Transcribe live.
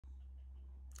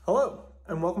Hello,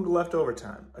 and welcome to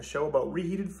LeftOverTime, a show about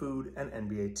reheated food and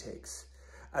NBA takes.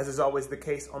 As is always the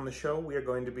case on the show, we are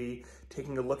going to be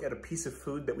taking a look at a piece of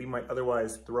food that we might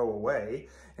otherwise throw away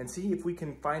and see if we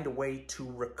can find a way to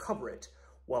recover it,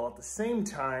 while at the same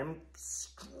time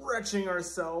stretching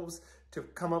ourselves to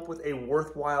come up with a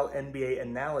worthwhile NBA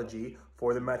analogy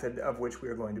for the method of which we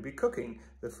are going to be cooking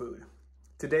the food.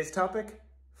 Today's topic,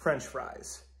 French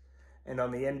fries. And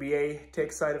on the NBA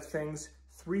take side of things,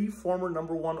 3 former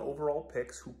 #1 overall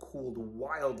picks who cooled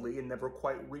wildly and never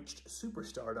quite reached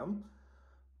superstardom,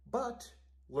 but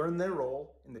learned their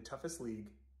role in the toughest league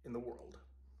in the world.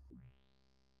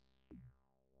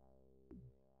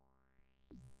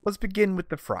 Let's begin with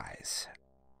the fries.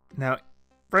 Now,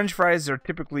 French fries are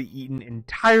typically eaten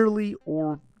entirely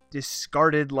or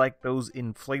discarded like those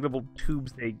inflatable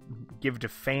tubes they give to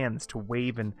fans to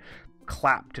wave and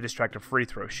clap to distract a free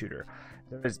throw shooter.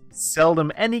 There is seldom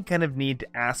any kind of need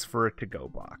to ask for a to-go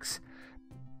box.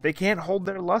 They can't hold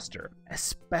their luster,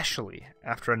 especially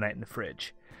after a night in the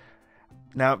fridge.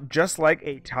 Now, just like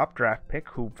a top draft pick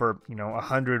who for,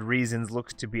 100 reasons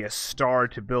looks to be a star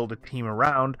to build a team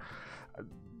around,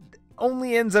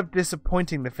 only ends up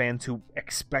disappointing the fans who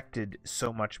expected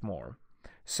so much more.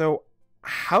 So,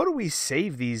 how do we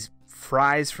save these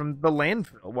fries from the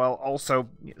landfill while also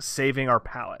saving our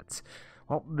palates?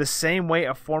 Well, the same way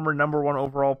a former #1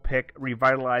 overall pick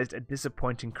revitalized a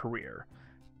disappointing career,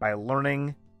 by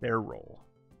learning their role.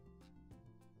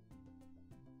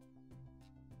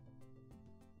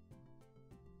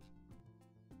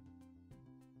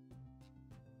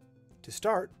 To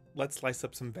start, let's slice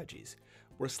up some veggies.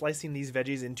 We're slicing these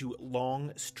veggies into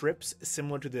long strips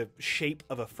similar to the shape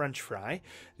of a French fry.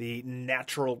 The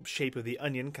natural shape of the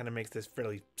onion kind of makes this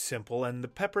fairly simple, and the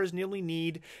peppers nearly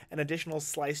need an additional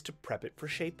slice to prep it for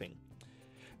shaping.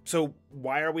 So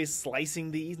why are we slicing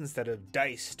these instead of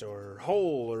diced or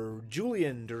whole or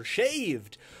julienned or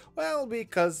shaved? Well,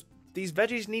 because these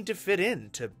veggies need to fit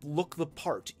in to look the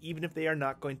part, even if they are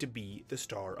not going to be the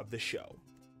star of the show.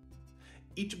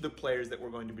 Each of the players that we're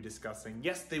going to be discussing,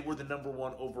 yes, they were the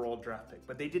 #1 overall draft pick,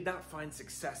 but they did not find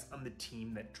success on the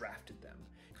team that drafted them.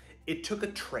 It took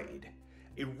a trade,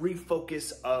 a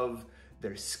refocus of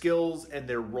their skills and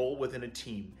their role within a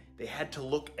team. They had to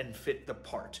look and fit the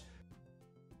part.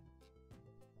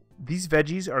 These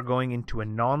veggies are going into a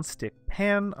non-stick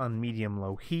pan on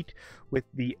medium-low heat with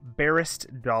the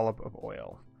barest dollop of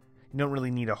oil. You don't really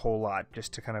need a whole lot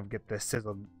just to kind of get the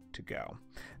sizzle to go.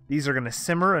 These are going to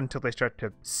simmer until they start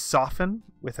to soften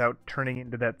without turning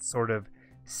into that sort of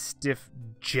stiff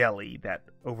jelly that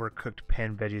overcooked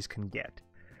pan veggies can get.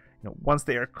 Once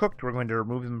they are cooked, we're going to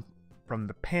remove them from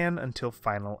the pan until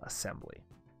final assembly.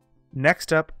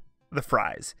 Next up, the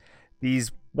fries.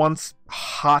 These once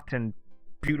hot and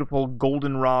beautiful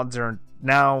golden rods are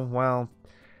now, well,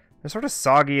 they're sort of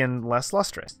soggy and less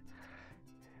lustrous.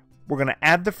 We're going to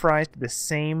add the fries to the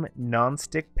same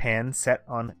non-stick pan set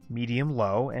on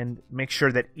medium-low and make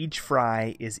sure that each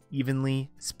fry is evenly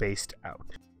spaced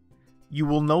out. You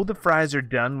will know the fries are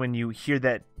done when you hear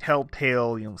that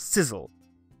telltale, sizzle.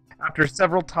 After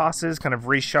several tosses, kind of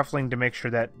reshuffling to make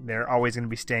sure that they're always going to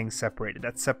be staying separated.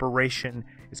 That separation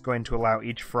is going to allow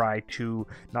each fry to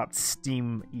not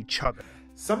steam each other.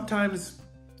 Sometimes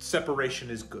separation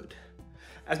is good.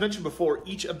 As mentioned before,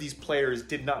 each of these players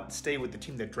did not stay with the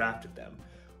team that drafted them.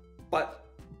 But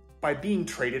by being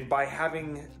traded, by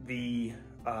having the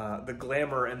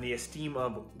glamour and the esteem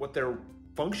of what their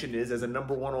function is as a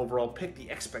 #1 overall pick,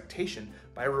 the expectation,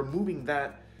 by removing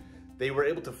that, they were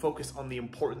able to focus on the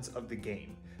importance of the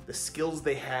game, the skills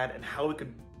they had, and how it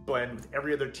could blend with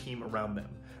every other team around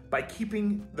them. By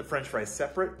keeping the French fries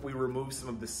separate, we removed some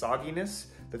of the sogginess,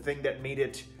 the thing that made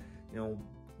it,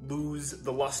 lose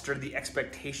the luster, the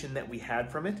expectation that we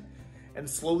had from it, and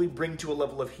slowly bring to a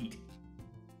level of heat.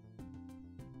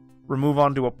 Remove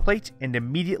onto a plate and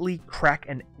immediately crack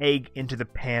an egg into the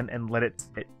pan and let it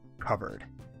sit covered.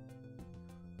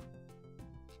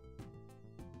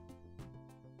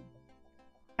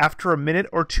 After a minute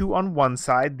or two on one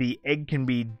side, the egg can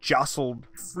be jostled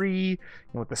free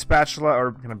with the spatula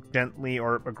or kind of gently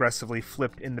or aggressively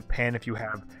flipped in the pan if you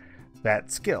have that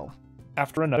skill.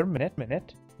 After another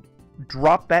minute,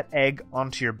 drop that egg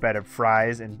onto your bed of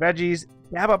fries and veggies,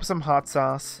 dab up some hot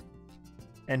sauce,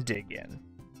 and dig in.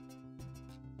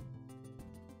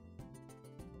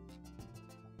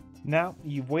 Now,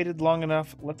 you've waited long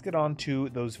enough, let's get on to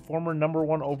those former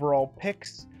 #1 overall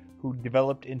picks who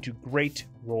developed into great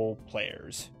role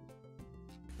players.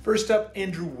 First up,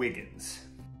 Andrew Wiggins.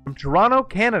 From Toronto,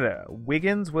 Canada,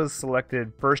 Wiggins was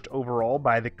selected first overall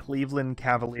by the Cleveland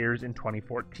Cavaliers in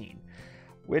 2014.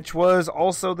 which was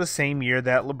also the same year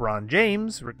that LeBron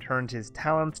James returned his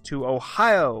talents to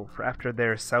Ohio after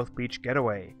their South Beach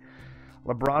getaway.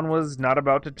 LeBron was not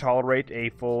about to tolerate a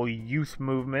full youth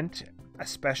movement,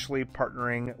 especially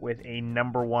partnering with a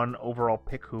number 1 overall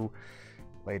pick who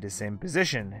played the same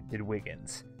position, did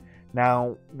Wiggins.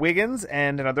 Now, Wiggins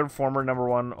and another former number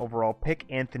 1 overall pick,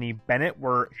 Anthony Bennett,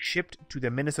 were shipped to the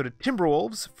Minnesota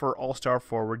Timberwolves for All-Star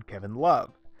forward Kevin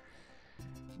Love.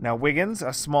 Now, Wiggins,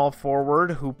 a small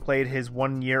forward who played his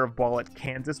 1 year of ball at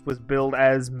Kansas, was billed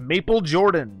as Maple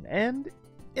Jordan, and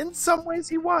in some ways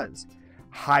he was.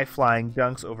 High-flying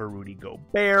dunks over Rudy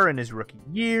Gobert in his rookie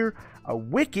year, a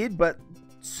wicked but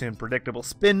soon predictable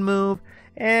spin move,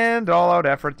 and all-out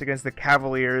efforts against the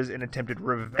Cavaliers in attempted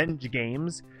revenge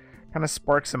games kind of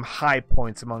sparked some high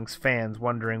points amongst fans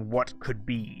wondering what could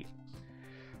be.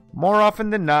 More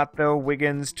often than not, though,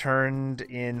 Wiggins turned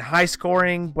in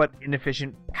high-scoring but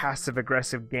inefficient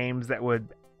passive-aggressive games that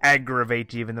would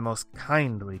aggravate even the most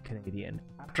kindly Canadian.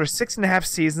 After 6.5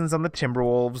 seasons on the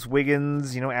Timberwolves,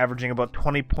 Wiggins, averaging about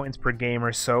 20 points per game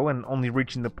or so and only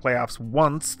reaching the playoffs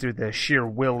once through the sheer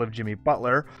will of Jimmy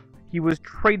Butler, he was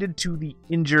traded to the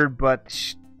injured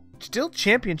but still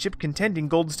championship contending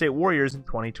Golden State Warriors in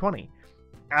 2020.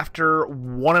 After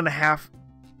 1.5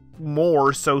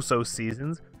 more so-so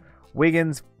seasons,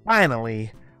 Wiggins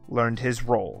finally learned his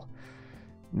role.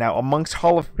 Now, amongst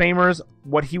Hall of Famers,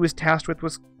 what he was tasked with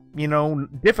was,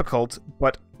 difficult,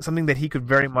 but something that he could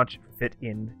very much fit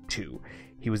into.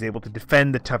 He was able to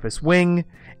defend the toughest wing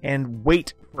and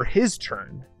wait for his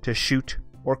turn to shoot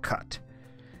or cut.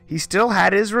 He still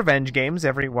had his revenge games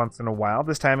every once in a while,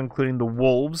 this time including the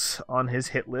Wolves on his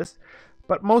hit list,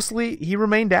 but mostly he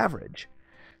remained average.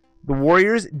 The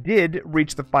Warriors did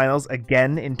reach the finals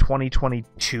again in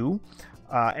 2022,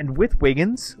 and with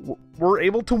Wiggins, were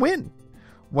able to win.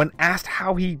 When asked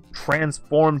how he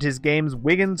transformed his games,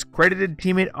 Wiggins credited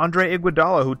teammate Andre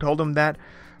Iguodala, who told him that,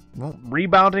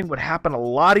 rebounding would happen a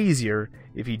lot easier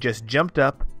if he just jumped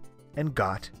up and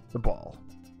got the ball.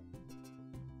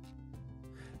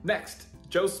 Next,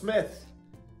 Joe Smith.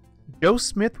 Joe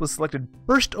Smith was selected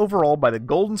first overall by the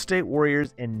Golden State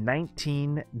Warriors in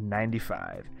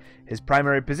 1995. His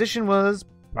primary position was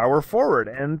power forward,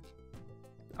 and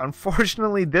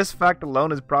unfortunately, this fact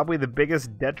alone is probably the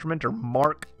biggest detriment or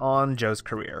mark on Joe's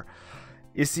career.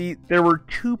 You see, there were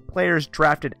 2 players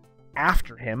drafted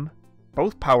after him,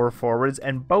 both power forwards,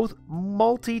 and both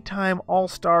multi-time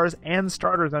All-Stars and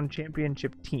starters on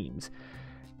championship teams.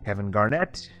 Kevin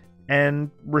Garnett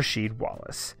and Rasheed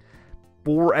Wallace.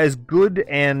 For as good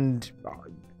and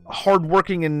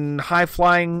hardworking and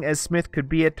high-flying as Smith could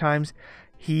be at times,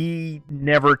 he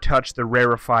never touched the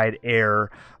rarefied air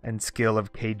and skill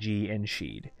of KG and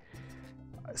Sheed.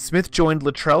 Smith joined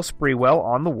Latrell Sprewell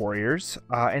on the Warriors,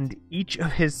 and each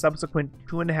of his subsequent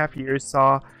 2.5 years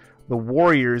saw the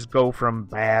Warriors go from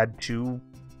bad to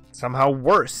somehow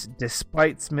worse,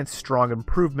 despite Smith's strong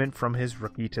improvement from his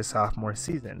rookie to sophomore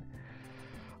season.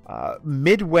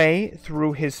 Midway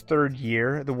through his 3rd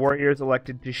year, the Warriors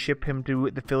elected to ship him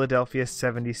to the Philadelphia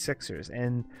 76ers,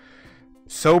 and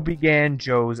so began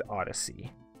Joe's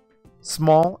odyssey.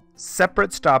 Small,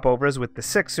 separate stopovers with the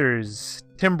Sixers,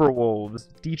 Timberwolves,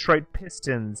 Detroit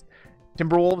Pistons,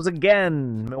 Timberwolves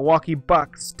again, Milwaukee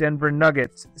Bucks, Denver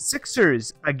Nuggets,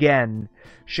 Sixers again,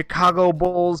 Chicago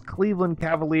Bulls, Cleveland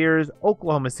Cavaliers,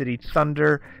 Oklahoma City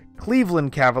Thunder,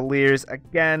 Cleveland Cavaliers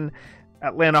again,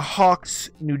 Atlanta Hawks,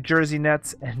 New Jersey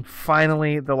Nets, and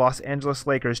finally the Los Angeles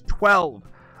Lakers, 12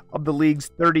 of the league's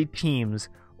 30 teams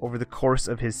over the course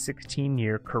of his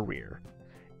 16-year career.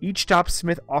 Each stop,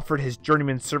 Smith offered his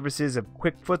journeyman services of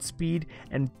quick foot speed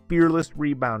and fearless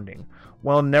rebounding,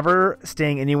 while never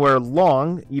staying anywhere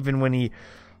long, even when he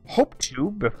hoped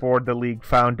to before the league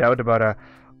found out about a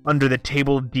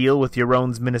under-the-table deal with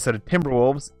Yaron's Minnesota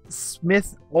Timberwolves.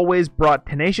 Smith always brought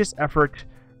tenacious effort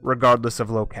regardless of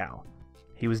locale.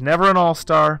 He was never an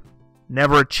all-star,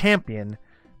 never a champion,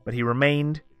 but he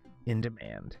remained in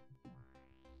demand.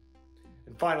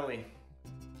 And finally,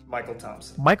 Michael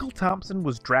Thompson. Michael Thompson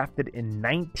was drafted in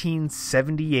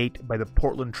 1978 by the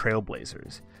Portland Trail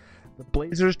Blazers. The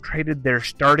Blazers traded their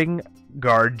starting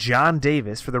guard, John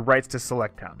Davis, for the rights to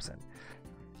select Thompson.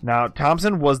 Now,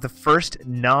 Thompson was the first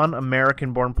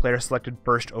non-American-born player selected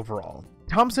first overall.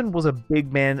 Thompson was a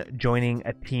big man joining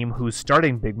a team whose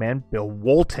starting big man, Bill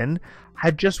Walton,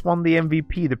 had just won the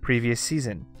MVP the previous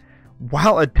season.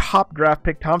 While a top draft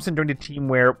pick, Thompson joined a team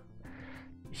where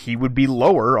he would be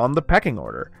lower on the pecking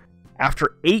order.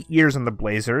 After 8 years on the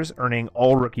Blazers, earning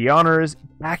all-rookie honors,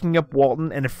 backing up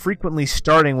Walton, and frequently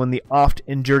starting when the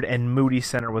oft-injured and moody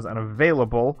center was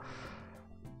unavailable,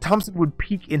 Thompson would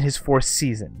peak in his 4th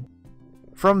season.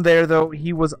 From there, though,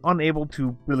 he was unable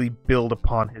to really build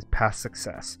upon his past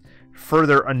success,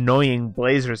 further annoying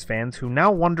Blazers fans who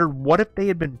now wondered what if they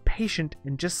had been patient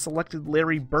and just selected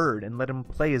Larry Bird and let him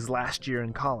play his last year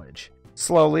in college.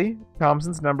 Slowly,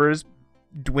 Thompson's numbers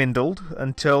dwindled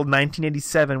until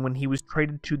 1987 when he was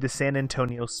traded to the San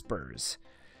Antonio Spurs.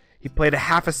 He played a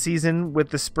half a season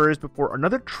with the Spurs before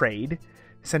another trade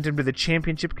sent him to the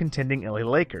championship contending LA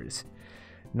Lakers.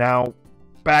 Now,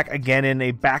 back again in a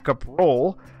backup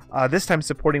role, this time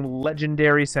supporting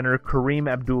legendary center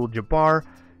Kareem Abdul-Jabbar,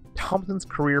 Thompson's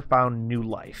career found new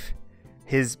life.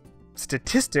 His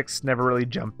statistics never really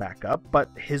jumped back up,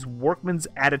 but his workman's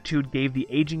attitude gave the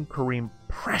aging Kareem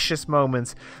precious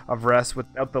moments of rest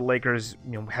without the Lakers,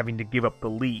 having to give up the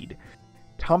lead.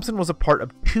 Thompson was a part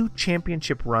of 2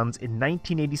 championship runs in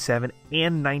 1987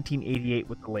 and 1988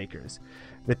 with the Lakers,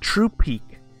 the true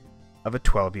peak of a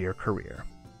 12-year career.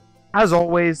 As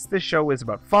always, this show is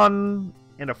about fun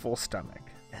and a full stomach,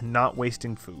 and not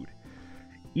wasting food.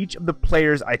 Each of the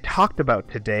players I talked about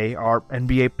today are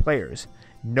NBA players.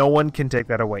 No one can take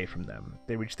that away from them.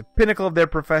 They reached the pinnacle of their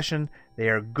profession, they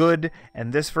are good,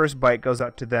 and this first bite goes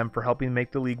out to them for helping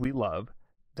make the league we love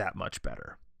that much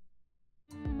better.